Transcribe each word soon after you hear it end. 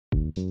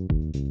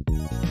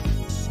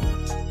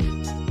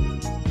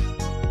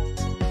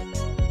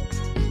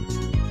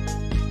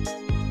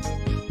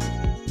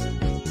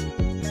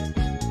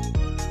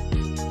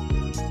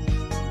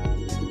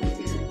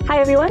Hi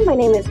everyone, my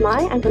name is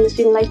Mai. I'm from the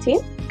Student Life team.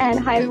 And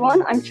hi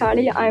everyone, I'm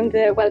Charlie. I'm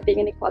the Wellbeing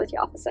and Equality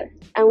Officer.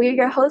 And we're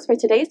your hosts for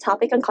today's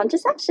topic on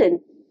contraception.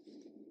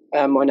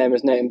 My name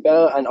is Nathan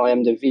Bell and I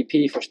am the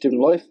VP for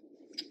Student Life.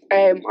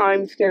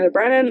 I'm Fiona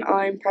Brennan.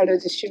 I'm part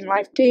of the Student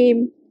Life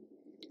team.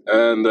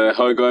 And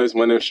hi guys,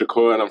 my name is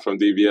Shakur and I'm from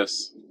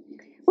DBS.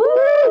 Woo!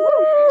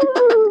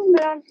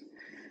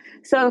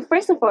 So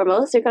first and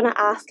foremost, we're going to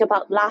ask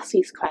about last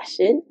week's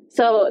question.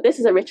 So this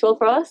is a ritual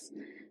for us.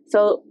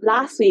 So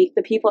last week,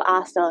 the people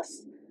asked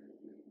us,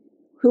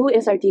 who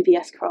is our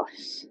DBS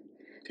crush?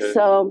 Okay.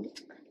 So,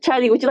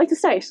 Charlie, would you like to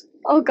start?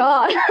 Oh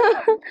God.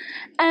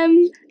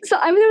 So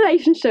I'm in a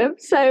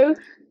relationship, so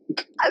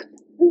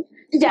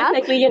yeah.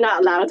 Technically, you're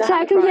not allowed to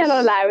Technically, have a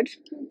I'm crush.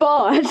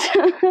 not allowed,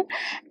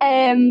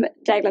 but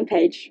Declan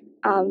Page,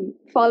 for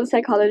all the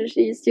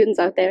psychology students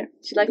out there.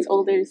 She likes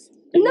olders.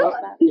 No.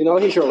 You know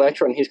he's your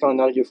lecturer and he's going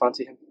to know that you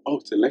fancy him. Oh,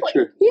 it's a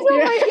lecturer. He's not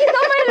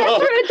my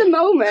lecturer at the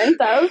moment,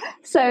 though,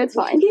 so it's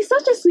fine. He's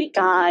such a sweet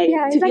guy,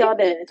 Yeah, to he's be like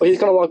honest. But he's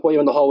going to walk by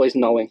you in the hallways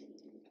knowing.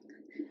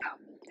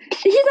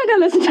 He's not going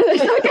to listen to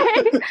this,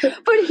 okay?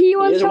 But he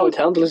was He is going to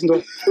tell him to listen to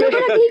it. No,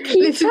 but he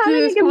keeps Listen to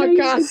telling this like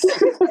amazing...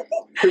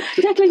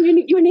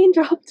 Declan, your name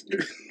dropped.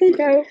 There you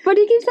go. But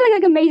he keeps telling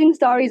like amazing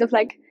stories of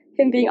like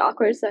him being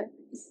awkward, so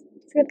he's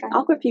a good guy.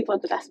 Awkward people are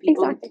the best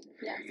people. Exactly.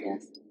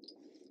 Yes.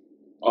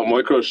 Oh,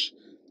 my crush.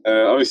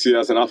 Obviously,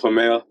 as an alpha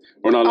male,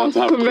 we're not allowed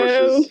to have Alpha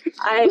male. crushes.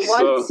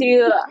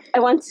 I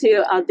want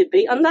to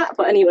debate on that,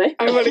 but anyway.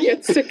 I'm going to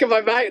get sick of my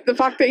mouth. The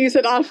fact that you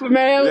said alpha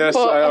male. Yes,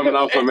 but I am an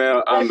alpha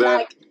male, and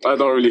like- I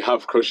don't really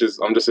have crushes.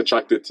 I'm just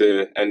attracted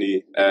to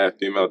any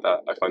female that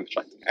I find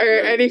attractive. Or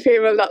any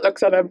female that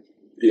looks at him.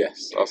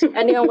 Yes, awesome.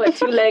 Anyone with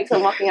 2 legs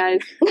and walking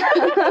eyes.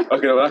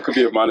 Okay, well, that could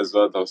be a man as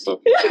well, though.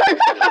 So.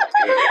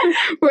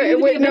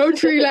 With no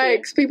 3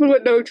 legs. People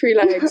with no 3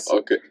 legs.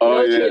 Okay. Oh,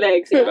 No yeah. 3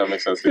 legs. Yeah, Yeah. that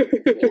makes sense. Yeah.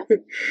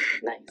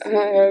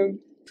 Nice.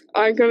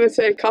 I'm going to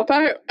say cop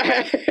out.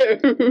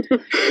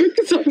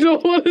 Because I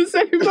don't want to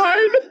say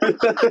mine. I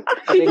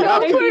think you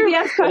have to.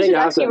 DBS crush is you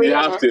have actually to. real. You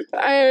have to.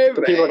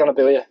 The people are going to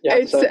boo you. Yeah,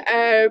 It's so.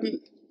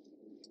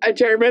 a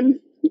German.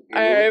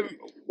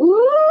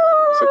 Ooh!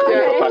 So can we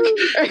go back?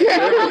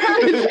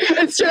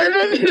 It's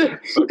German.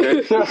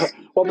 Okay.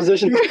 What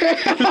position?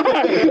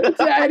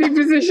 To any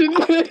position.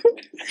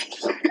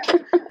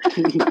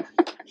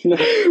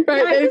 Right,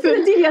 Guys, this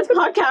is a DBS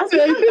podcast.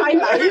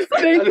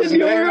 Nathan,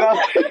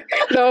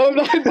 no, I'm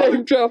not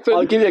name dropping.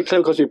 I'll give you a clue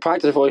because we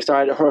practiced before we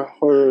started.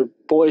 Her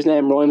boy's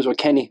name rhymes with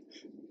Kenny.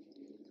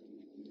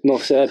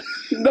 Enough said.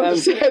 No,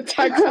 thanks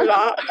for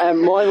that.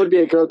 Mine would be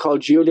a girl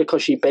called Julia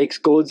because she bakes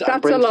goods. and That's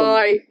a brings them.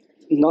 lie.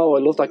 No, I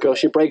love that girl.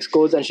 She breaks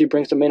goods and she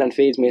brings them in and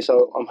feeds me,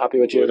 so I'm happy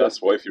with Well, you.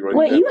 that's wifey right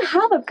Wait, there. you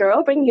have a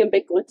girl bringing you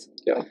big goods?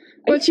 Yeah.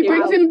 But she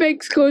brings in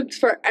baked goods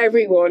for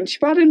everyone. She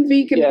brought in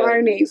vegan Yeah.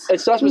 brownies.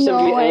 It's not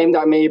specifically No way. aimed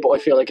at me, but I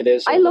feel like it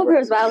is. so I love her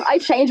whatever. as well. I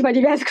changed my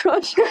DBS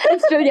crush.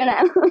 It's Julia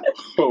now.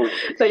 Oh,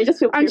 So you just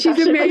feel And peer she's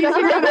pressure.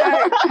 amazing at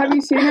it. Have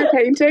you seen her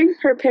painting?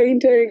 Her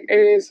painting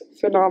is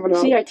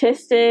phenomenal. She's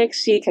artistic,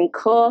 she can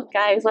cook.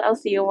 Guys, what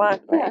else do you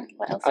want? Like, Yeah.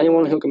 what else do you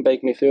Anyone want? who can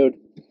bake me food,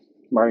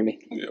 marry me.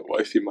 yeah,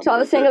 wifey, man. To all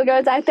the single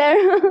girls out there.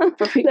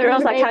 For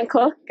girls that can't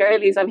cook,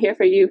 girlies, I'm here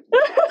for you.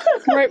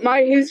 Right,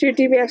 Mai, who's your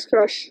DBS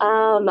crush?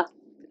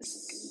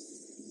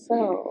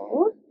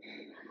 So...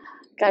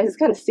 Guys, it's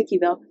kind of sticky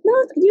though. No,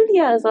 it's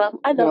Yulia as well.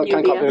 I love No,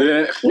 can't Yulia. copy.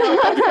 Yeah. No,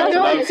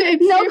 No, it's No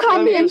different.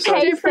 copy and It's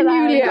paste different for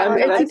that. Yulia. Yeah,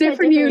 It's a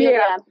different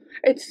Yulia.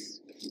 It's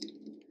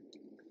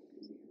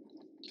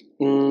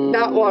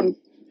that one.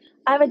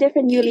 I have a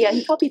different Yulia.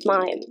 He copied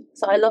mine.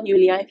 So I love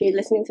Yulia. If you're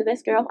listening to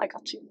this, girl, I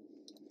got you.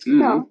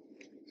 No.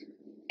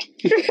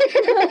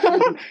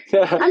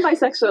 I'm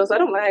bisexual, so I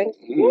don't mind.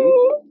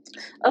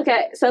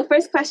 Okay, so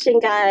first question,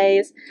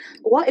 guys.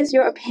 What is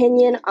your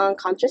opinion on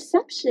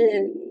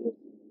contraception?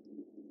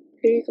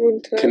 Who are you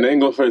going to? Can Nain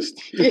go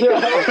first? One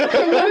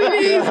of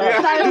these.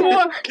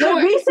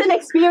 The recent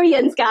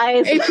experience,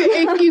 guys. If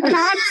you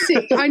can't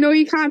see, I know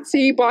you can't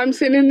see, but I'm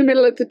sitting in the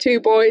middle of the 2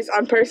 boys,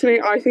 and personally,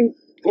 I think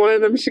one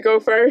of them should go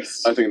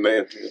first. I think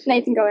Nain.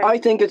 Nathan, go in. I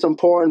think it's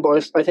important,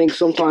 but I think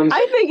sometimes...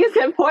 I think it's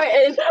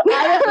important.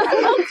 I am a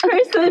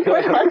spokesperson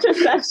for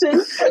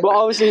contraception. But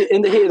obviously,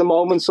 in the heat of the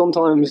moment,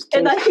 sometimes...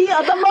 In the heat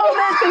of the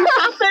moment, things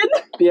happen.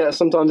 Yeah,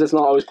 sometimes it's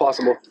not always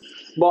possible.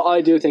 But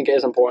I do think it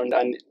is important,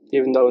 and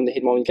even though in the heat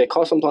of the moment you get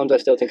caught, sometimes I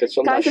still think it's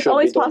something Guys, that it's should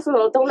always be done.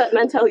 possible. Don't let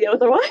men tell you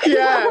otherwise.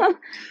 Yeah.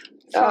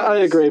 I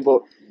agree,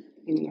 but...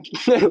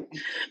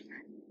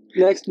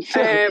 Next.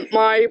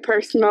 My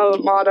personal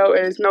motto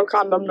is no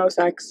condom, no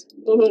sex.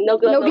 No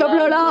glove, No glove,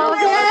 no love.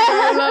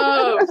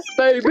 No love,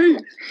 baby.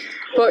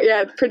 But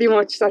yeah, pretty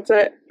much that's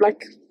it.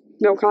 Like,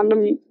 no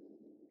condom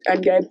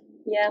and game.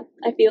 Yeah,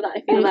 I feel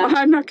that.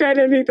 I'm not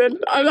getting anything.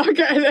 I'm not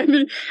getting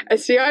any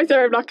STIs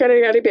or I'm not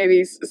getting any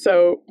babies.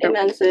 So, no.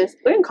 Amen, sis.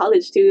 We're in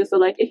college too, so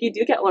like if you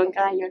do get one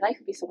guy, your life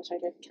would be so much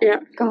harder. Yeah.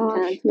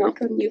 Gosh. No.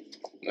 Couldn't you?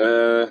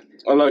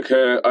 Unlike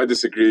her, I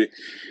disagree.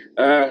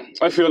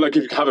 I feel like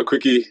if you have a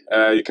quickie,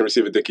 you can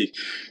receive a dickie.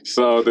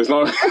 So there's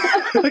no...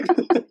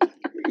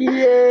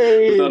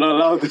 Yay! They're not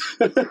allowed.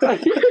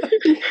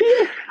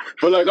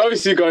 But like,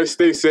 obviously, guys,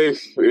 stay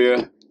safe.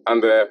 Yeah,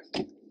 and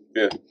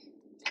yeah.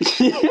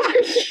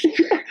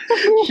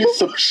 She's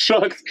so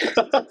shocked.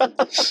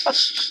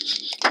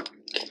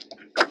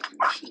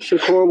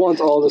 Shakur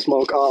wants all the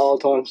smoke at all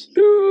times.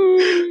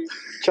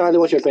 Charlie,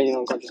 what's your opinion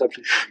on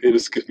contraception? You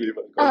just give me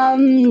back.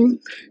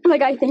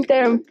 Like I think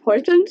they're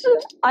important.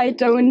 I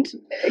don't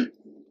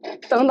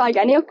like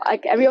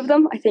every of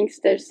them. I think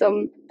there's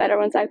some better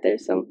ones out there,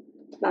 some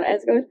not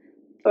as good.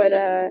 But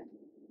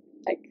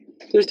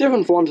There's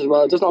different forms as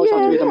well. It doesn't always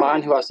have to be the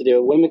man who has to do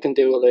it. Women can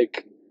do it,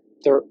 like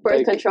their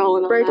Birth control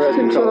and all Birth that.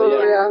 control,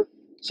 yeah.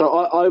 So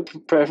I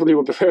preferably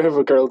would prefer if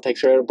a girl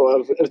takes care of it,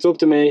 but if it's up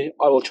to me,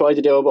 I will try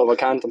to do it, but if I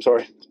can't, I'm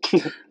sorry.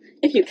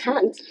 If you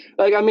can't.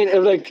 Like, I mean,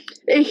 if like...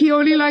 He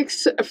only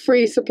likes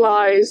free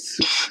supplies.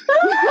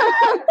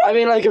 I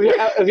mean, like, if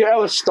you're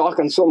out of stock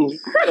on something...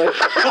 Like,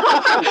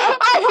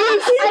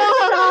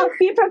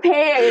 Be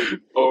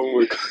prepared. Oh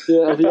my god.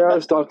 yeah, if you're out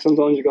of stock,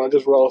 sometimes you're going to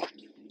just roll.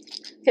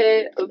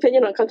 Okay,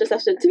 opinion on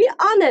contraception. To be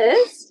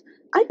honest,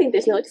 I think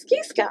there's no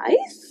excuse,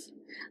 guys.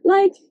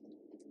 Like,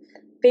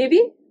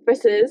 baby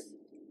versus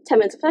 10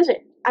 minutes of pleasure.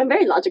 I'm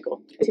very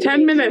logical.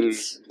 10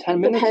 minutes.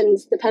 10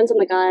 minutes? Depends on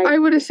the guy. I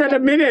would have said a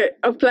minute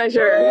of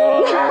pleasure.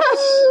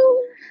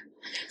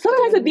 Some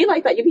guys would be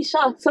like that. You'd be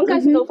shocked. Some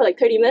guys would go for like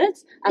 30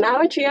 minutes, an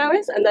hour, 3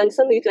 hours, and then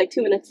suddenly you'd be like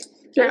 2 minutes.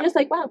 Yeah. I'm just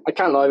like, wow. I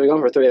can't lie, if you're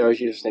going for 3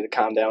 hours, you just need to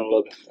calm down a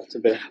little bit. That's a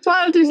bit...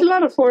 Well, there's a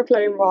lot of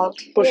foreplay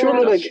involved. But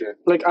surely, that's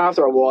like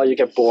after a while, you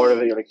get bored of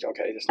it. You're like,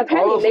 okay, just...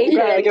 Apparently, ladies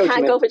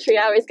can't go for 3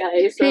 hours,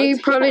 guys. So He just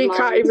keep probably that in can't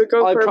mind. even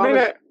go I for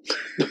promise-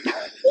 a minute.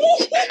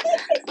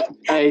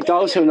 Hey,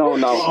 those who know,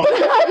 know.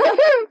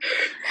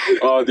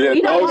 Oh, yeah.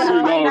 You don't Those who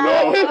wanna know, find know.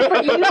 out.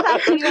 You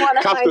have to want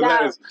to Capital find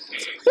out.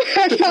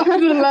 letters.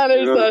 Capital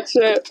letters, that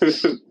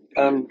shit.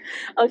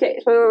 Okay,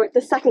 for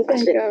the second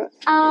question.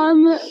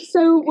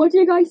 So what do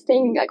you guys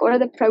think? Like, what are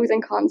the pros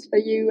and cons for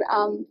you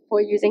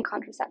for using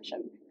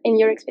contraception in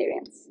your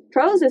experience?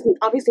 Pros is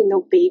obviously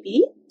no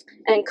baby,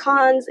 and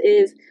cons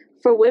is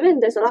for women.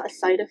 There's a lot of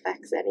side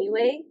effects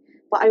anyway.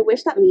 But I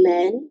wish that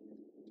men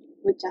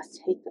would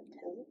just take the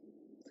pill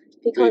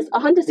because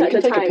 100% You of can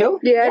the take time. a pill?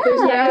 Yeah,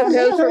 there's Yeah, no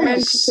pill for yeah. men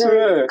to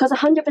take. Because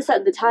 100%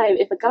 of the time,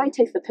 if a guy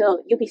takes the pill,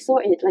 you'll be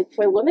sorted. Like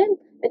for women,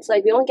 it's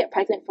like we only get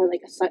pregnant for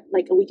like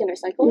a week in our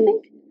cycle, I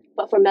think.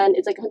 But for men,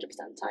 it's like 100% of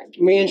the time.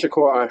 Me and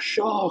Shakur are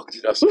shocked.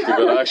 That's something that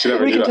I actually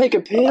never We knew can that. take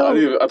a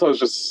pill. I thought it was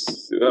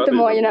just... The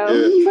more you know.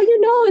 Yeah. But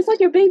you know, it's like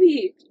your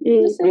baby.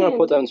 Just I'm going to saying.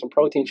 put down some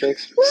protein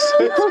shakes.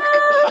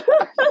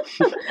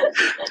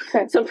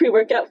 Some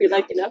pre-workout if you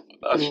like, you know.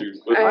 Actually,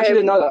 I actually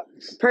didn't know that.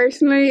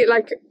 Personally,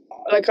 like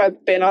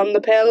I've been on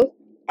the pill,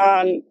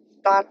 and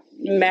that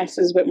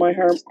messes with my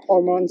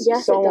hormones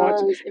Yes, so it much.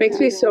 does. It makes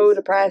me really so does.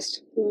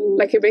 depressed. Mm.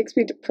 Like, it makes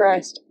me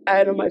depressed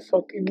out of my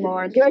fucking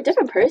mind. You're a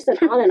different person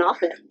on and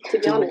off it, to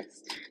be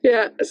honest.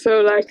 Yeah,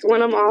 so like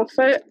when I'm off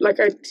it, like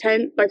I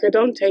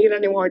don't take it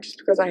anymore just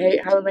because I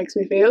hate how it makes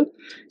me feel.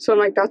 So I'm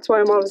like, that's why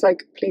I'm always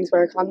like, please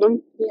wear a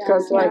condom, Yeah.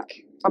 because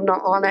like I'm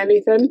not on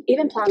anything.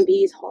 Even Plan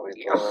B is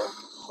horrible.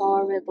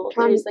 Horrible.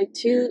 Plan- There's like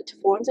two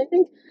forms, I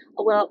think.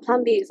 Well,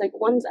 Plan B is like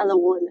one's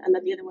LO1 and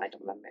then the other one I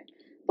don't remember.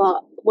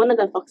 But one of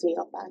them fucks me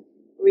up, man.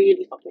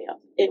 Really fucked me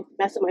up. It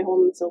messed up my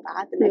hormones so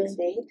bad. The next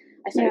day,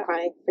 I started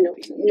crying for no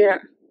reason. Yeah,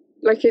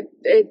 like it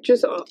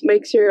just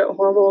makes your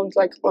hormones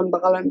like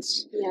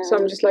unbalanced. Yeah. So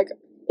I'm just like, It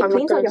I'm not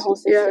cleans out gonna- your whole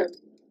yeah.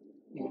 system.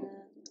 Yeah.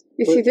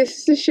 You see, this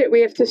is the shit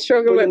we have to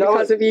struggle But you with know-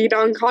 because of you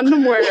on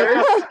condom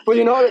wearers. But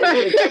you know, I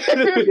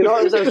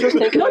was just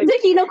thinking, No like,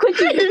 dicky, no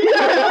quickie.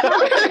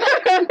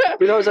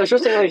 you know, I was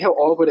just thinking like how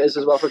awkward it is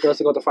as well for girls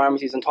to go to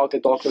pharmacies and talk to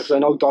doctors. Because I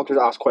know doctors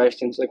ask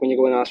questions, like when you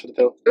go in and ask for the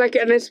pill. Like,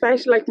 and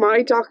especially like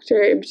my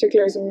doctor in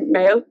particular is a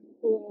male.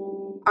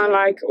 And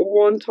like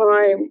one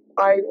time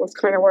I was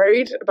kind of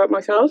worried about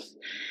myself,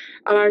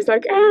 and I was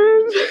like,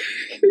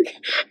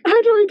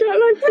 how do I get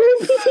like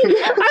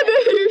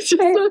this?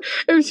 And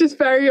it was just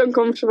very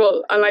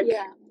uncomfortable, and like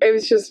Yeah. it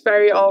was just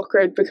very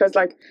awkward because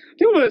like I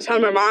didn't want to tell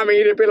my mom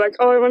either. Be like,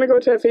 oh, I want to go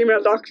to a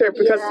female doctor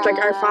because it's like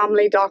our Yeah.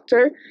 family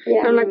doctor.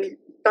 Yeah. And I'm like,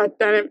 that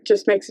then it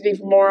just makes it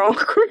even more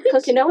awkward.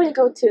 Because you know when you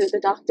go to the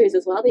doctors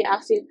as well, they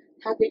ask you,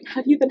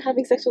 have you been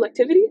having sexual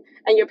activity?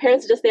 And your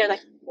parents are just there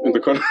like, in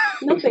the corner.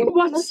 nothing.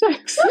 What's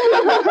sex?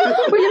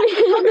 What do you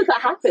mean? How does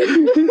that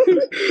happen?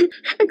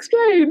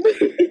 Explain.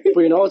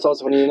 But you know, it's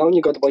also when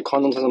you go to buy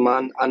condoms as a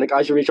man, and like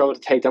as you reach over to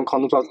take them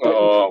condoms off,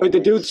 Oh. like the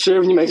dude's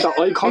serving you, makes that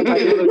eye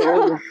contact, with you, like,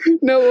 oh.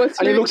 No, what's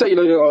And he really- looks at you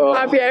like, oh.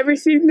 Have you ever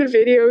seen the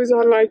videos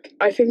on like,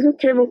 I think it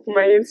came up on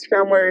my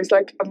Instagram where it's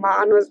like a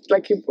man was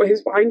like he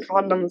was buying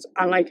condoms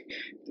and like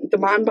the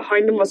man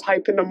behind him was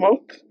hyping him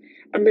up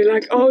and be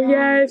like, oh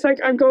yeah, it's like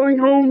I'm going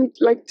home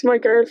like to my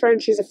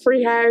girlfriend, she's a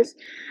free house,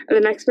 and the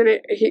next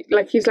minute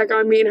he's like,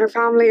 I'm meeting her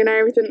family and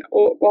everything.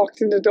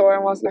 Walked in the door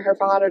and wasn't her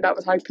father that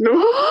was hyping him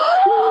up.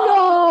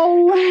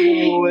 No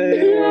way.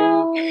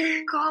 No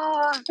way. Oh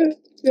God.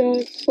 Yeah,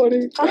 it's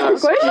funny.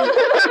 That's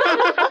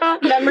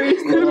awkward.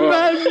 Memories.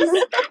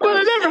 Well,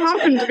 it never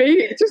happened to me.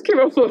 It just came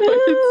up on my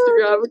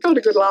Instagram. I got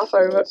a good laugh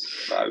out of it.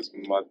 That is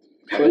mad.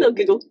 A little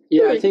giggle.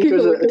 Yeah, I think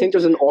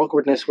there's an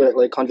awkwardness with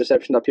like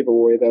contraception that people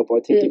worry about, but I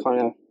think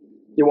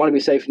you want to be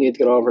safe, you need to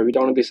get over it. If you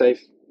don't want to be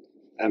safe,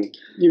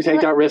 you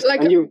take that risk,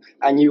 like,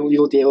 and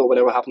you'll deal with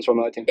whatever happens from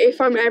it, I think. If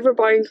I'm ever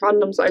buying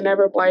condoms, I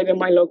never buy it in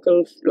my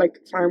local like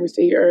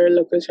pharmacy or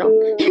local shop.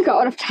 You go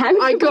out of town.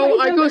 I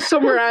go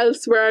somewhere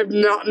else where I'm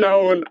not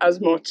known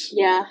as much.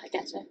 Yeah, I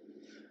get you.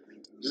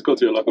 Just go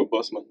to your local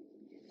busman.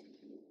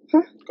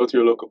 Huh? Go to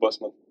your local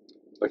busman.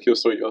 Like, he'll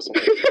sort you out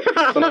something.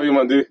 Don't know what you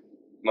want to do.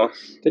 No.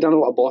 They don't know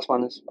what a boss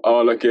man is.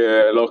 Oh, like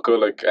a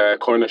local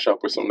corner shop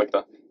or something like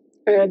that.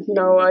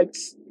 No.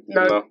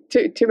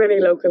 Too many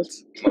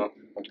locals. No.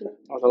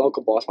 Oh, the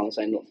local boss man is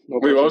saying no.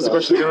 Wait, what was the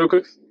question again, real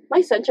quick?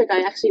 My centre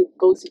guy actually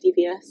goes to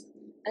DBS,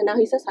 and now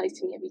he says hi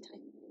to me every time.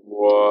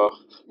 Wow.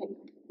 I know.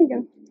 There you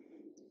go.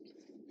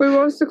 Wait,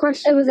 what was the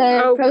question? It was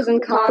pros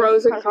and cons.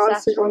 Pros and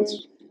cons.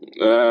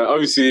 contraception.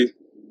 Obviously,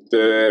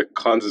 the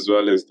cons as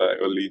well is that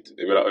it will lead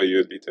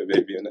to a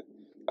baby in it.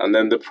 And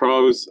then the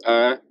pros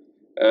are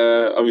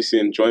obviously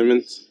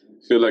enjoyment.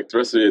 I feel like the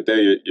rest of your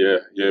day,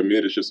 your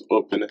mood is just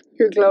up in it.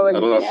 You're glowing. I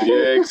don't know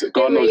if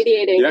God knows.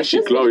 Radiating. You actually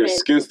It's glow. Your different.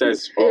 skin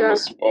starts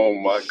almost. Oh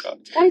my god.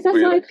 Guys, that's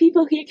But why yeah.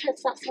 people here can't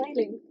stop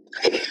smiling.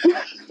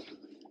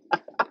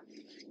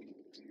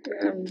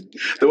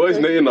 The wise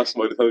name not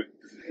smiling. Tell me.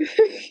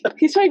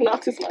 He's trying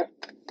not to smile.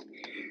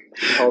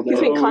 He's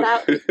been caught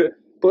out.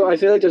 But I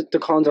feel like the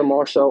cons are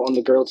more so on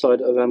the girl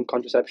side of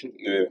contraception.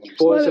 Yeah.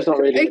 Boys, just not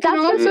really. It can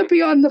also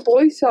be on the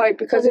boy side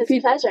because Because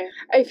it's pleasure.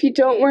 if you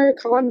don't wear a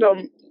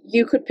condom,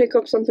 you could pick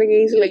up something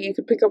easily. You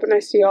could pick up an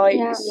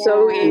STI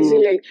so Yeah.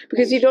 easily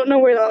because you don't know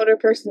where that other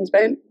person's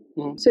been.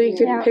 Mm. So you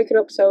could Yeah. pick it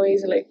up so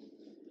easily.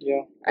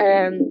 Yeah.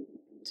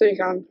 So you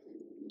can.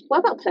 What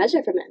about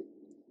pleasure for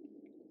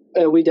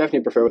men? We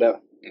definitely prefer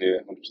that. Yeah,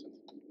 100%.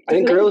 I think Does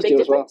it make a girls big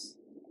do as well.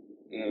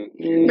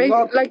 difference?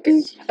 Not- Like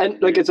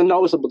and like it's a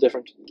noticeable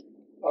difference.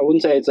 I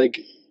wouldn't say it's like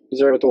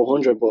 0 to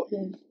 100, but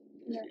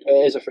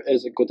it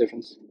is a good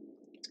difference.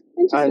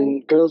 Interesting.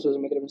 And girls, does it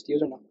make a difference to you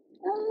or not?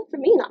 For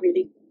me, not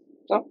really.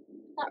 No?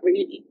 Not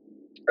really.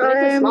 It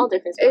makes a small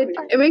difference. but not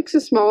really. it makes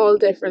a small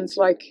difference.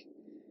 Like,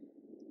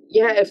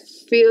 yeah, it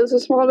feels a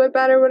small bit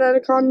better without a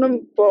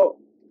condom, but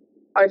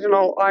I don't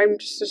know. I'm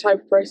just the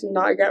type of person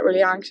that I get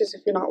really anxious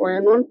if you're not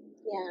wearing one.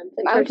 Yeah.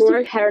 I would just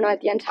be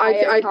paranoid the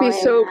entire I'd time. be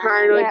so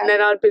paranoid, Yeah. and then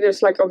I'd be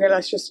just like, okay,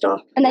 let's just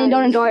stop. And then you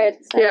don't enjoy it.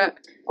 So. Yeah,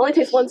 Only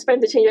takes one sperm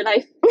to change your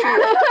life.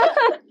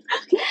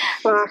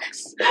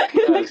 facts.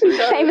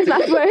 Famous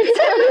last words.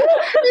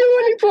 You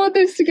only put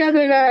this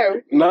together now.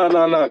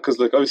 No, because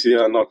like obviously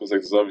because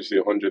like there's obviously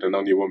 100 and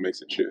only one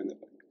makes it true. Innit?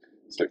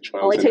 It's like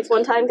trials. Only innit? takes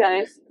one time,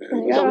 guys.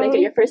 Yeah. Don't make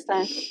it your first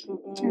time.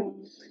 Mm-mm.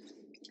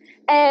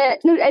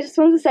 No, I just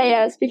wanted to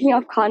say, speaking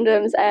of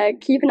condoms,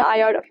 keep an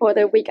eye out for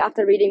the week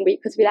after reading week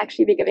because we'll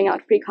actually be giving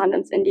out free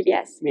condoms in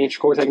DBS. Me and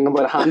Chico taking them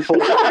by the handful.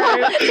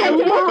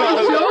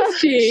 Just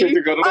Shit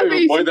to God, I don't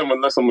even buy them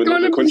unless I'm in other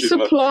gonna countries, man.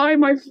 supply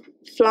my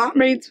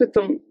flatmates with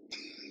them.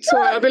 So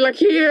I'll be like,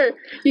 here,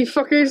 you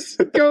fuckers,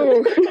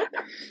 go.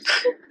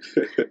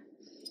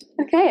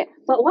 Okay.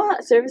 But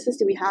what services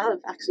do we have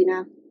actually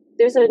now?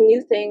 There's a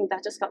new thing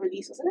that just got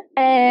released, wasn't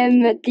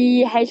it?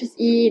 The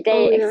HSE,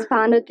 they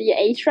expanded the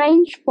age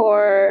range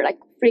for like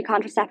free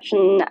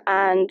contraception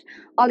and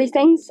all these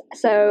things.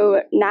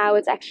 So now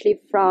it's actually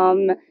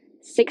from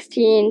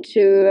 17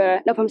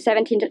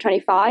 to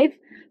 25.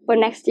 But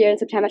next year in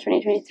September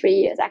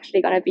 2023, it's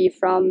actually going to be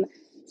from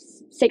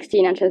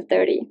 16 until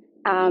 30.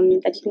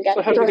 That you can get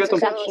So how free do you get them?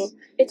 contraception.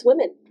 It's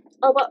women.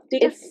 Oh, what? Do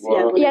you get? It's-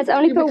 Wow. Yeah, it's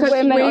only for Because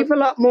women. we have a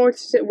lot more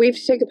we have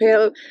to take a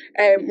pill,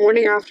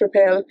 morning after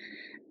pill.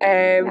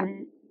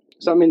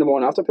 Does that mean the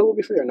morning after pill will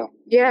be free or no?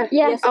 Yeah.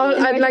 Yes,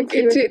 I'd like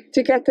emergency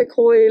to get the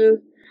coil,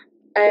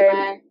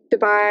 the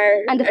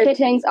bar, and the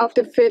fittings of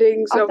the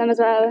fittings of them as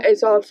well.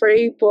 It's all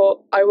free, but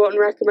I wouldn't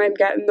recommend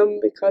getting them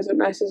because it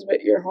messes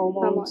with your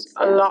hormones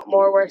a lot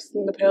more worse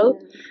than the pill,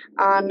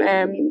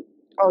 and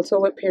also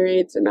with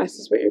periods, it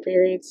messes with your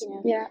periods.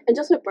 Yeah. And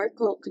just with birth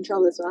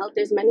control as well,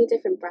 there's many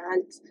different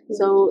brands.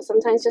 So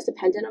sometimes just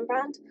dependent on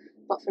brand.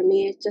 But for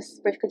me,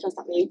 just birth control's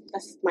not me.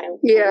 That's my own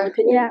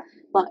opinion. Yeah.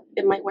 But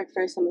it might work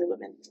for some of the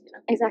women. You know?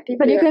 Exactly,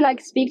 but you can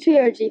like speak to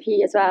your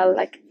GP as well,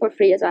 like for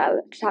free as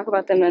well, to talk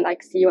about them and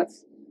like see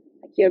what's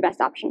like your best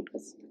option.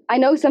 Because I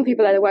know some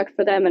people that worked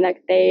for them and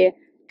like they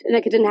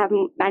like it didn't have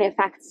many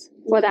effects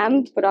for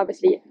them, but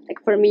obviously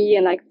like for me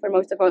and like for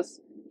most of us,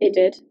 it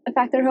did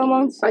affect their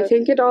hormones. So. I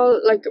think it all,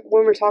 like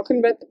when we're talking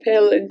about the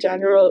pill in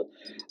general,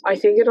 I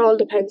think it all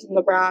depends on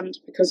the brand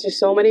because there's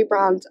so many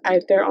brands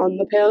out there on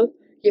the pill.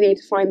 You need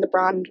to find the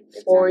brand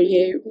for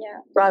you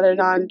rather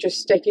than just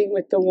sticking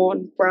with the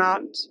one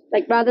brand.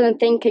 Like rather than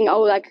thinking,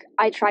 oh, like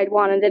I tried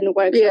one and it didn't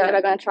work, so I'm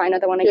never going to try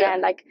another one again.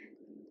 Like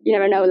you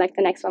never know, like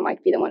the next one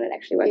might be the one that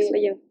actually works for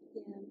you.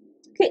 Yeah.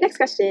 Okay, next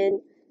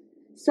question.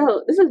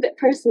 So this is a bit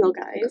personal,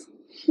 guys.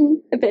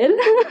 A bit.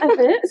 A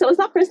bit. So it's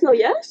not personal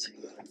yet.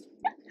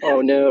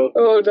 Oh no.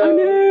 Oh no. Oh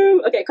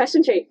no. Okay,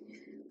 question 3.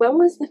 When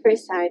was the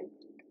first time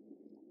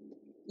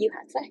you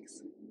had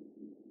sex?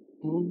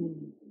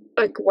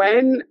 Like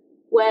when?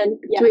 When?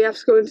 Yeah. Do we have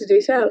to go into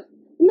detail?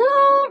 No,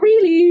 No,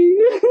 really.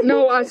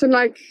 No, as in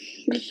like,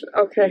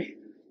 okay,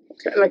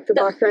 like the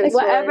background Like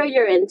story. whatever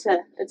you're into,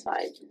 it's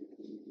fine.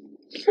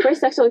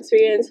 First sexual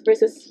experience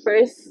versus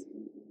first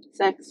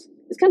sex.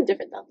 It's kind of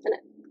different though, isn't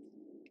it?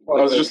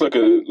 I was just like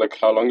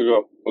how long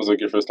ago was like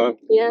your first time?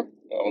 Yeah,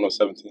 When I was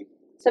 17.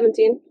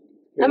 17.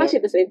 I'm Yeah. actually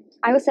the same.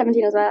 I was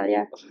 17 as well,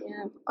 yeah.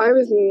 Yeah. I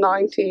was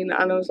 19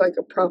 and it was like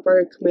a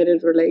proper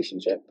committed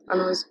relationship,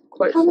 and it was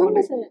quite How funny. long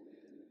was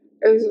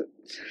it?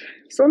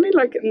 It's only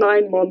like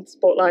 9 months,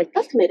 but like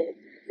That's committed.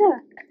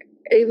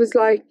 it was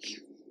like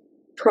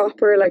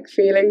proper like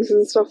feelings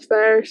and stuff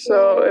there,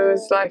 so it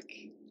was like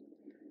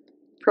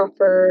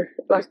proper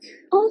like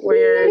Oh,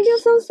 weird. You're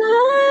so sad.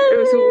 It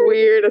was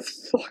weird as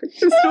fuck.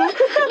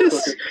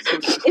 This,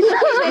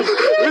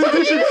 and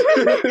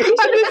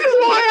this is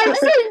why I'm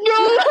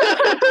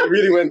single. You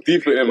really went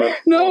deep with him, man.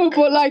 No,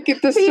 but like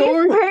the See,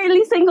 story,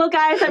 currently single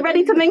guys. I'm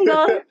ready to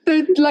mingle.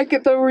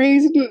 the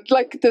reason,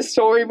 like the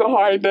story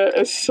behind it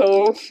is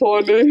so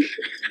funny.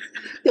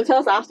 You'll tell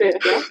us after.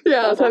 Yeah.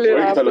 Yeah, I'll tell you Or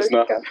you can after. tell us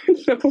now.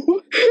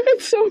 No,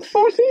 it's so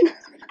funny.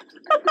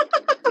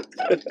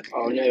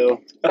 Oh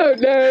no. Oh I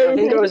no.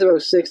 think I was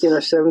about 16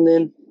 or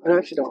 17. I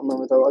actually don't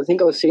remember though. I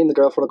think I was seeing the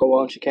girl for like a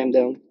while and she came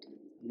down.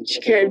 She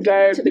came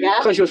down. To the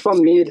gap. Because she was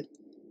from Mead.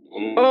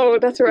 Oh,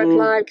 that's a red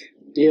flag.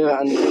 Yeah,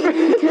 and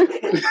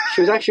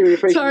she was actually really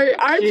pretty. Sorry,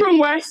 I'm from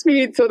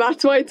Westmead, so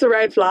that's why it's a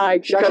red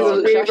flag. She actually Because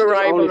does, we she have a actually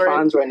does rivalry.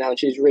 OnlyFans right now, and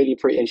she's really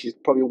pretty, and she's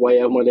probably way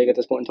out of my league at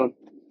this point in time.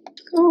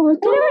 Oh, You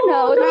never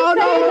know. No,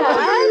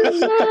 Don't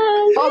say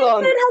that. Hold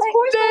on. It has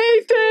pores.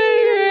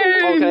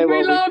 Nathan! Okay, we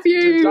well, love we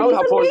you! don't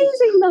have pores.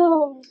 Amazing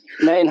though.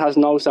 Nathan has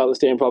no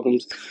self-esteem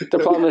problems. The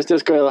problem is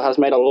this girl has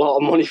made a lot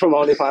of money from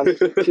OnlyFans.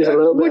 She's a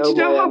little bit Would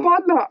you out know how of my,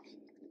 bad that?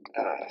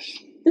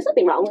 There's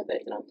nothing wrong with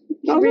it, you know.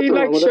 no, We nothing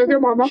like wrong with it. sugar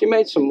mama. She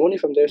made some money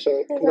from there,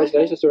 so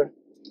congratulations to her.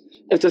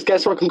 If this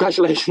gets her,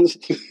 congratulations.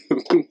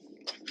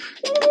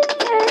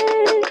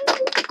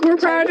 We're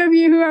proud of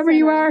you, whoever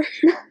you are.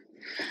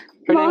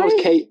 Her name was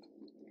Kate.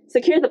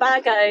 Secure the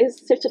bag,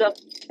 guys. Search it up.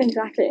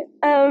 Exactly.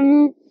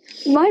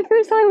 My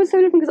first time was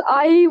so different because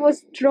I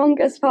was drunk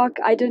as fuck.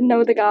 I didn't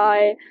know the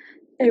guy.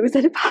 It was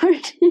at a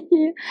party.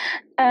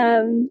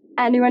 And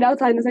we went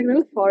outside in this like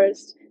little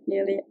forest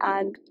nearly,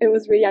 and it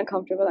was really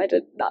uncomfortable. I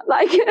did not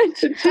like it.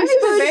 This This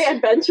is very is,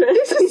 adventurous.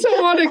 this is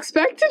so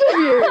unexpected of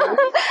you.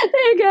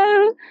 There you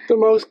go. The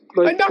most,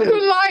 like, I'm not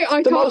gonna lie,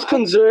 I the thought most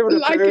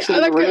conservative person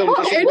in the room.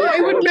 Just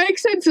it would make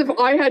sense if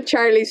I had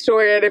Charlie's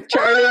story and if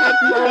Charlie had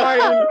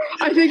mine.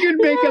 I think it'd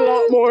make a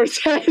lot more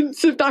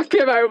sense if that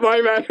came out of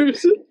my mouth.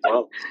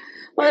 Well,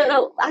 Well,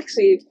 no,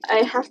 actually, I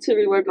have to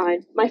reword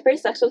mine. My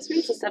first sexual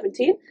experience was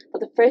 17, but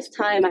the first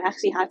time I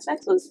actually had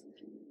sex was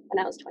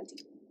when I was 20.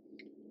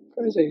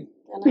 Crazy.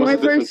 And What's My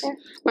the difference?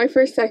 my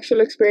first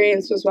sexual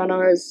experience was when I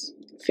was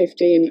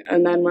 15,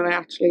 and then when I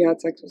actually had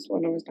sex was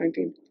when I was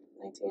 19.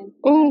 19,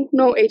 Oh,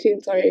 no,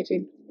 18, sorry,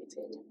 18.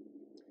 18.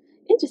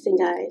 Interesting,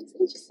 guys.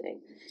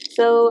 Interesting.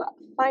 So,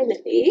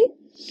 finally,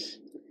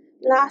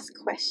 last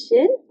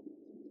question.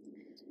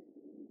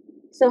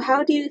 So,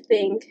 how do you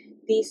think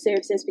these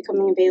services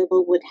becoming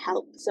available would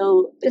help?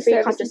 So, the The free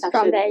services contraception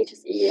from the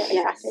HSE. Yeah, Yes.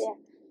 exactly. Yeah.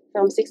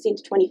 from 16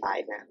 to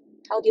 25 now.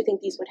 How do you think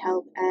these would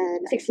help?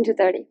 And 16 to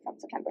 30 from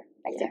September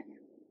next year.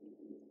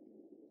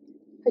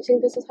 how do you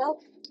think this would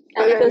help?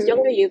 And if it was Um,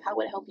 younger you, how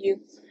would it help you?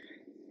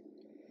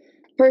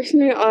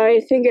 Personally, I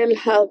think it'll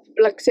help.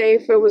 Like, say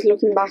if I was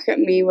looking back at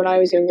me when I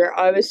was younger,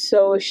 I was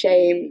so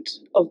ashamed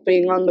of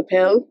being on the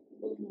pill.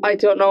 I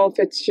don't know if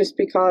it's just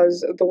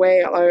because of the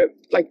way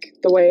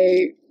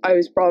I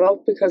was brought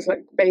up, because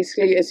like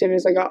basically as soon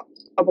as I got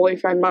a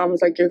boyfriend, mom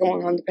was like, "You're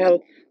going on the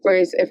pill."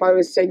 Whereas if I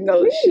was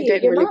single, she Really?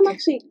 didn't Your really. mom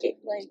actually pushed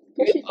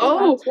you through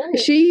Oh, that? That's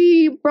nice.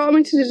 she brought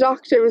me to the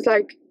doctor. It was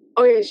like,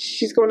 "Oh yeah,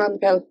 she's going on the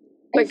pill."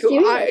 Are Like you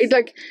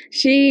serious?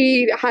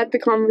 she had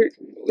the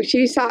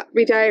she sat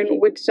me down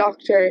with the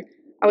doctor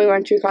and we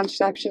went through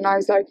contraception. I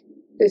was like,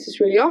 this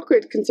is really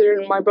awkward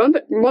considering my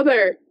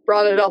mother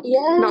brought it up,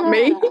 Yeah. not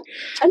me.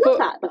 I love But,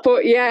 that though.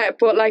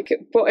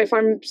 but if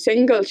I'm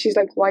single, she's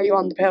like, why are you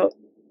on the pill?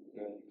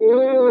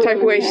 Type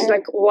of way. She's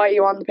like, why are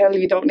you on the pill?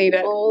 You don't need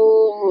it.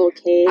 Oh,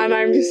 okay. And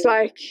I'm just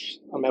like,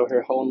 I'm out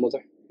here hoeing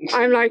mother.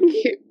 I'm like,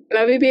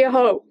 let me be a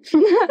hoe.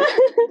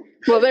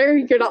 Mother,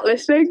 you're not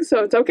listening,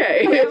 so it's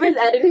okay. Whoever's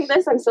editing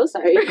this, I'm so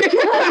sorry.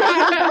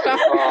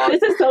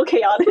 This is so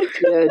chaotic.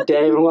 Yeah,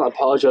 Dave, I'm gonna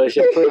apologise.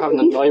 You're probably having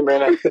a nightmare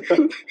now.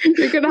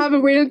 You're gonna have a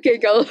real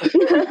giggle.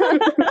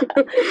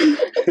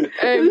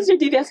 Who's your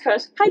DBS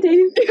crush? Hi,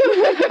 Dave.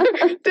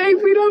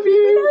 Dave, we love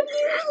you.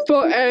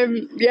 But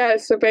yeah,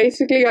 so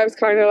basically I was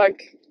kind of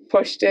like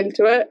pushed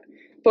into it,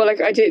 but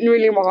like I didn't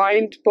really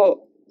mind. But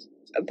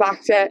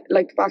back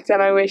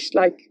then I wish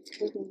like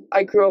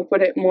I grew up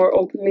with it more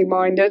openly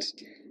minded.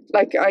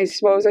 Like I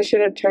suppose I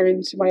should have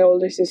turned to my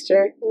older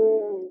sister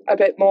a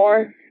bit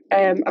more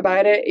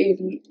about it,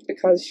 even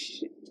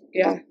because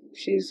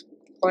she's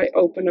quite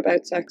open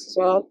about sex as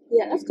well,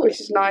 Yeah, that's good.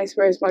 which is nice,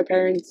 whereas my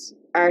parents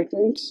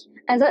aren't.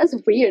 And so it's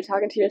weird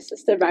talking to your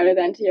sister rather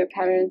than to your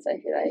parents, I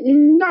feel like.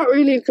 Not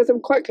really, because I'm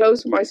quite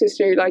close with my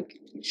sister. Like,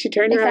 she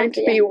turned around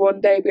to Exactly, me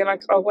one day being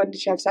like, oh, when did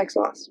she have sex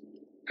last?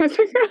 I was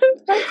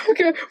like,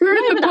 okay, we were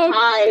in the pub.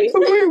 Hi.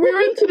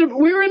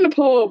 We were in the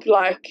pub,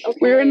 like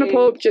we were in the Okay.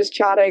 pub just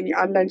chatting,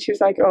 and then she was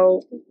like,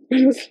 "Oh,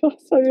 when was the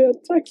last time you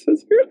had sex?" I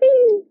was like,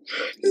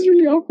 it's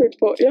really awkward,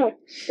 but yeah,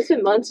 It's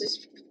been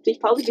months. She'd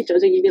probably be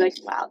judging. You'd be like,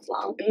 wow, it's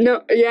long.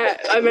 no, yeah.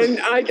 And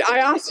then I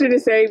asked her the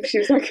same. She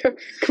was like,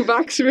 "Come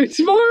back to me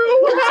tomorrow."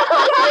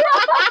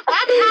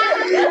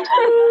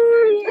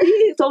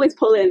 He's always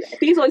pulling.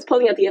 He's always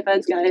pulling at the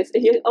events, guys.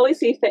 If you always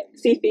see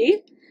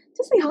Fee,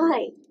 just say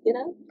hi. You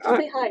know, just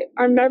say hi.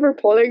 I'm never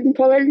pulling,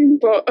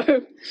 but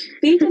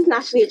Fee just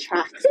naturally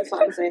attracts. That's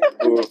what I'm saying.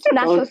 Oh,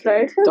 Natural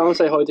flirt. Don't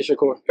say hi to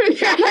Shakur.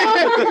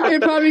 you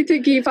probably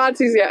think he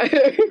fancies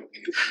you.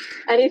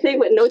 Anything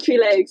with no 3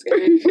 legs. Guys.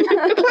 Wait,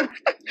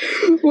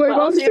 But what's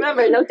also the-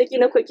 remember, no dicky,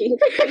 no quickie.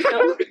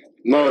 So,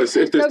 no, if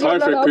there's No, time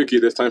no, for no. a quickie,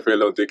 there's time for a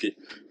little dicky.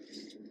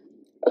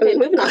 okay,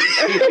 moving on.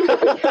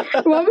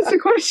 what was the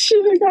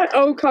question again?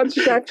 Oh,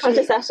 contraception.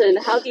 Contraception.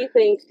 How do you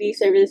think these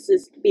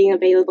services being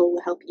available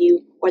will help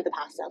you or the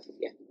past self of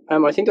you?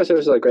 I think those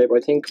services are great, but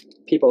I think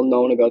people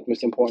knowing about them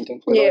is the important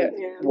thing. Yeah.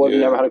 Yeah. We've Yeah.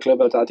 never had a clue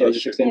about that at the age of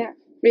That's true. 16. Yeah.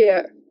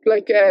 Yeah,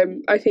 like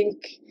I think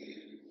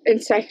in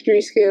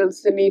secondary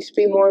schools there needs to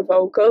be more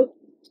vocal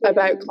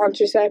about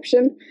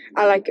contraception,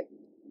 and like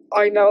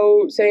I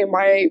know, say in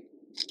my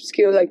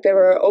school, like they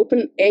were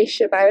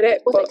open-ish about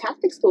it, Was but it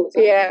Catholic school? Was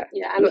it? yeah,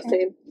 Yeah, I'm the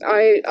same.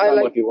 I That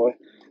like might be why.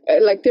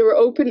 like they were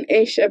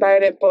open-ish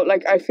about it, but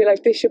like I feel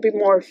like they should be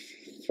more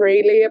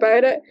freely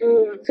about it,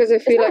 because I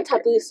It's feel not like a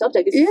taboo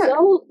subject. It's Yeah.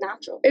 so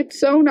natural. it's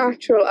so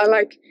natural, and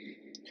like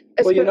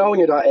Well, you know when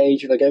you're that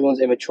age, like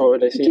everyone's immature,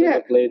 they see Yeah.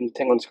 like a blatant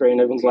thing on screen,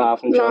 everyone's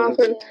laughing and joking.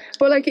 laughing.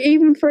 But like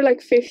even for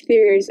like 5th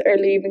years are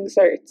leaving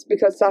certs,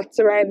 because that's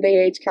around the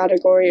age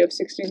category of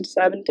 16 to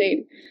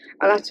 17,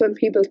 and that's when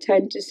people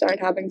tend to start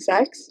having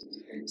sex.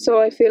 So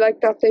I feel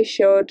like that they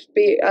should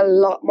be a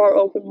lot more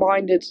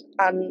open-minded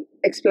and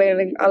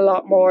explaining a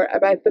lot more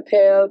about the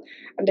pill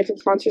and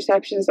different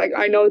contraceptions. Like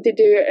I know they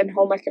do it in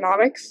home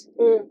economics,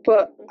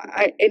 but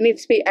it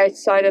needs to be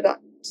outside of that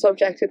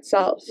subject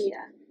itself.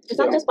 Yeah. It's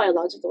not just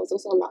biological, it's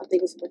also a lot of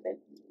things with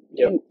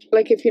it.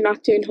 Like if you're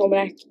not doing home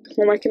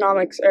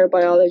economics or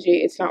biology,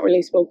 it's not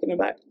really spoken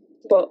about.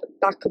 But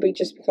that could be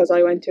just because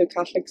I went to a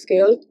Catholic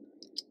school,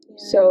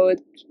 so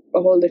it's a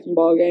whole different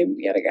ball game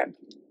yet again.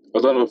 I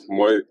don't know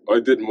if I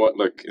did more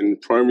like in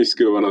primary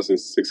school when I was in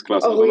 6th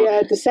class. I Oh don't know.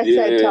 yeah, the sex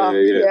yeah, ed talk,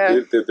 yeah.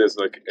 There's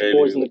like early,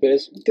 Boys in the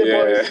biz. The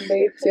Yeah. boys and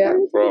babes, yeah.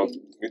 bro.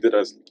 We did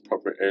as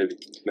proper early.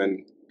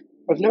 Then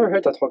I've never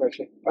heard that talk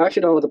actually. I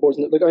actually don't know what the boards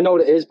in the, like I know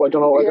what it is, but I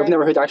don't know. Like, Yeah. I've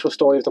never heard the actual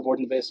story of the board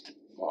in the biz.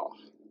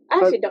 I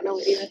actually don't know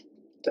it either.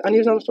 Do any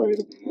of you know the story?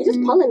 Either? You just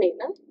pollinate,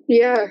 no?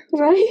 Yeah,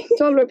 Right? it's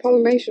all about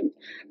pollination.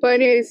 But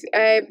anyways,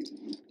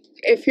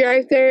 if you're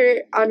out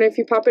there and if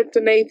you pop it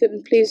to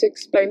Nathan, please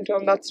explain to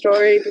him that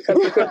story,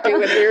 because he could do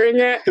with hearing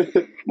it.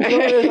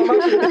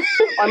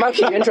 I'm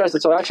actually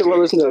interested, so I actually will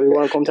listen to it if you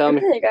want to come tell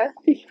me. There you go.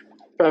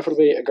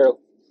 Preferably a girl.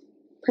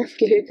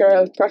 Preferably a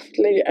girl,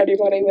 preferably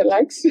anybody with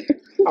legs.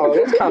 Oh,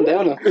 let's calm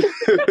down now.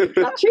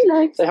 Not 3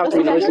 legs. They have to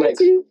be That's nice okay.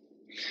 legs.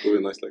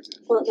 really nice like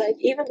But like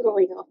even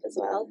growing up as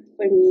well,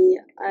 for me,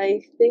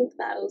 I think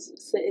that I was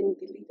sitting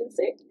the leaving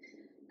cert,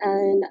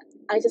 and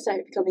I just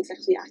started becoming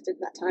sexually active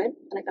at that time,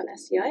 and I got an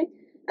STI,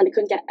 and I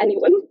couldn't get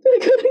anyone. I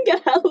couldn't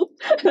get help.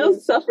 I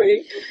was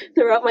suffering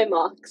throughout my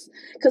mocks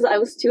because I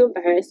was too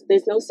embarrassed.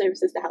 There's no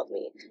services to help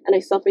me, and I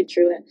suffered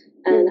through it,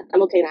 and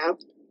I'm okay now.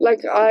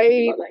 Like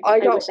I But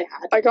like, got wish I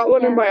had. I got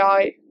one in Yeah. my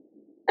eye.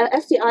 An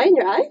STI in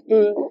your eye?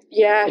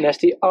 Yeah. An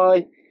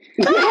STI.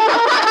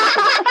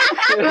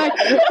 like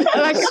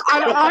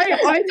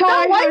I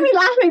thought Why are we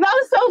laughing? That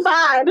was so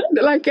bad.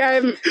 like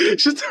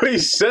just the way you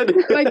said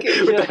it. Like,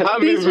 with the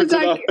hand this was movements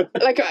and all.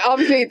 like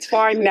obviously it's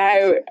fine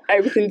now,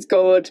 everything's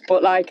good,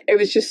 but like it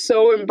was just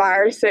so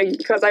embarrassing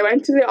because I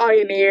went to the eye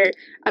and ear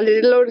and they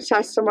did a load of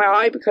tests on my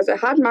eye because I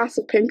had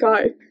massive pink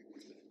eye.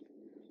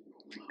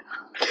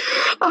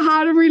 I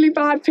had a really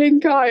bad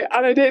pink eye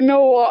and I didn't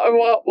know what it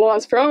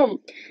was from.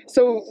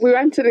 So we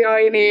went to the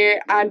eye and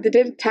ear and they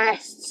did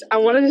tests,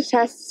 and one of the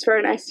tests for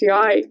an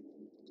STI.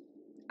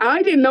 And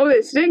I didn't know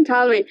this, they didn't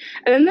tell me.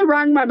 And then they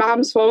rang my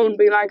mum's phone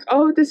being like,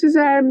 oh, this is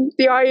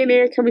the eye and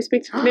ear, can we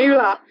speak to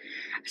Fionnuala?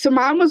 So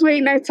mum was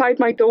waiting outside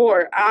my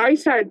door and I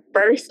started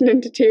bursting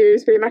into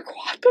tears being like,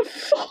 what the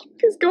fuck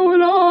is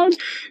going on?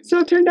 So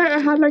it turned out I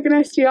had like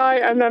an STI,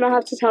 and then I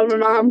had to tell my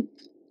mum.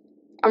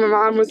 And my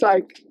mum was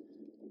like,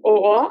 oh,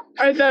 what?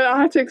 And then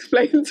I had to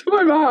explain to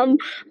my mum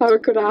how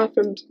it could have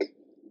happened.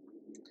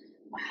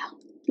 Wow.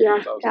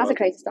 Yeah. That's a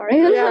crazy story.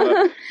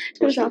 Yeah.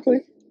 What's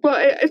happening?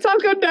 But it's all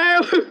good now.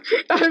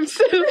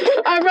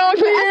 I'm all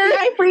clear.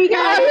 STI free,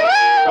 guys.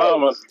 Oh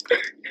man.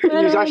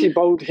 You actually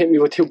both hit me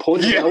with 2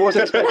 punches. I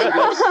wasn't expecting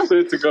that.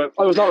 Swear to God.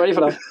 I was not ready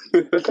for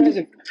that.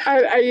 Crazy.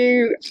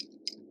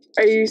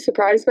 Are you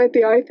surprised about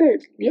the eye thing?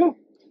 Yeah.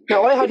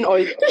 No, I had an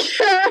eye.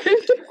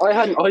 I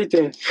had an eye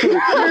thing. For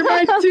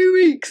about 2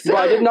 weeks. But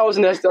I didn't know it was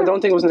an STI. I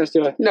don't think it was an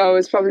STI. No,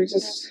 it's probably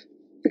just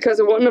because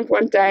it wouldn't have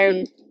went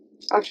down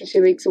after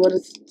 2 weeks. It would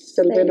have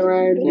still been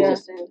around. Yeah.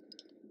 Interesting.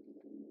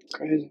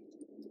 Crazy.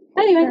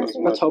 Anyway,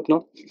 Let's hope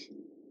not.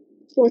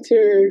 What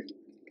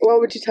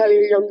would you tell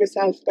your younger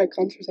self about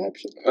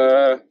contraception?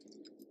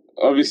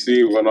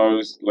 Obviously, when I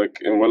was like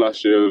in my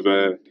last year of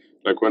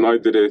like when I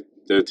did it,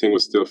 the thing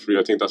was still free.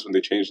 I think that's when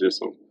they changed it,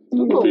 so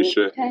I'm pretty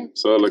sure. Okay.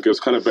 So like it was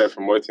kind of bad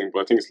for my thing,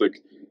 but I think it's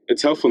like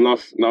it's helpful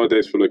enough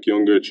nowadays for like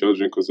younger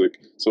children because like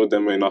some of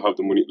them may not have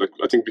the money. Like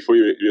I think before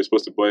you're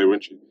supposed to buy it,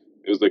 weren't you?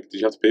 It was like, did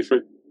you have to pay for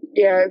it?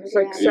 Yeah, it was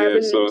like Yeah,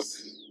 so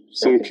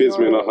some kids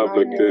may not have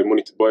like the yeah.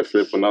 money to buy for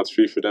it, but now it's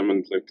free for them,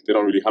 and like they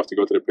don't really have to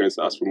go to their parents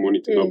to ask for money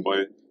to go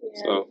buy it.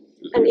 Yeah. So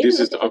And this even is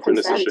the looking for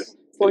awkwardness and consent shit.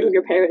 for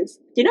your parents.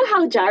 Do you know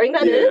how jarring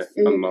that is?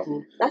 I don't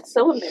know. That's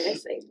so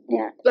embarrassing.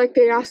 Like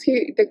they ask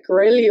you, they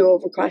grill you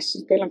over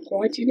questions, being like,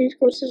 "Why do you need to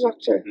go to the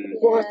doctor?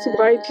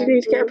 Why do you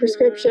need to get a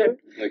prescription?"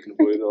 I can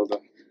avoid all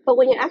that. But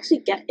when you actually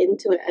get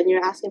into it and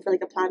you're asking for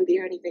like a plan B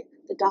or anything,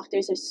 the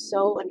doctors are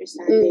so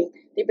understanding.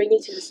 They bring you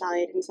to the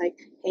side and it's like,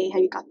 hey,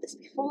 have you got this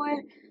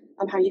before?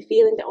 How are you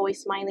feeling? They're always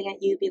smiling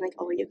at you, being like,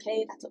 oh, are you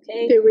okay? That's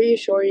okay. They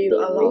reassure you They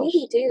a lot.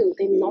 really do.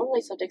 They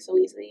normalize subjects so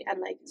easily, and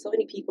like so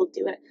many people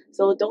do it.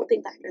 So don't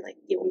think that you're like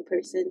the only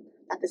person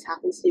that this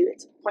happens to.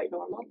 It's quite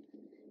normal,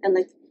 and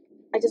like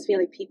I just feel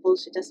like people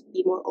should just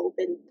be more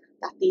open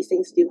that these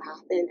things do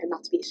happen and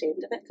not to be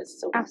ashamed of it because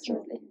it's so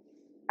natural.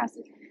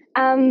 Absolutely.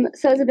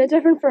 So it's a bit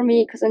different for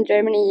me because in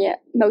Germany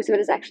most of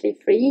it is actually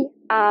free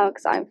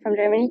because I'm from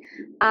Germany.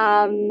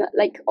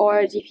 Like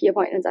our GP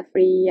appointments are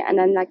free, and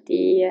then like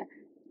the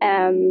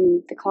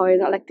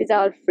coins, like these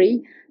are all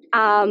free.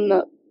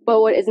 But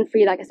what isn't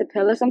free, like, is a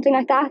pill or something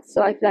like that.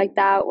 So I feel like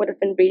that would have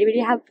been really, really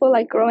helpful,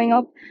 like growing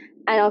up,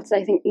 and also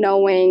I think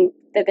knowing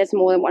that there's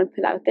more than one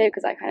pill out there,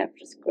 because I kind of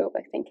just grew up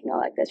like thinking, oh,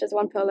 like there's just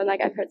one pill, and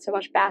like I've heard so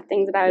much bad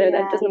things about it,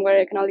 that it doesn't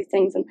work and all these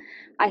things. And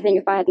I think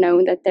if I had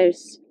known that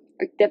there's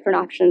like different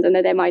options and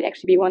that there might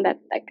actually be one that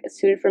like is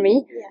suited for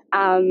me,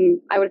 I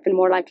would have been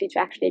more likely to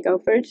actually go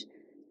for it.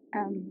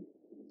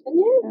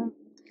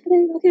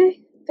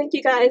 Okay. Thank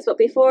you guys. But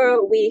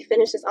before we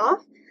finish this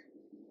off,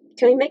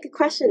 can we make a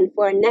question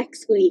for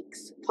next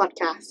week's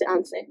podcast to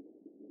answer?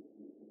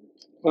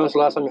 When was the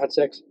last time you had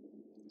sex?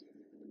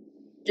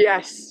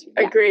 Yes,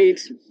 agreed.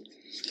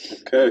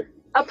 Okay.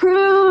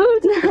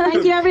 Approved.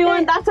 Thank you,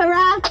 everyone. That's a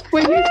wrap.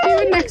 Wait, who's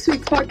doing next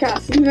week's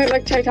podcast? Isn't it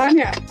like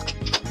Titania?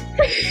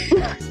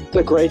 It's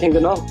a great thing to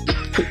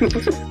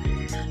know.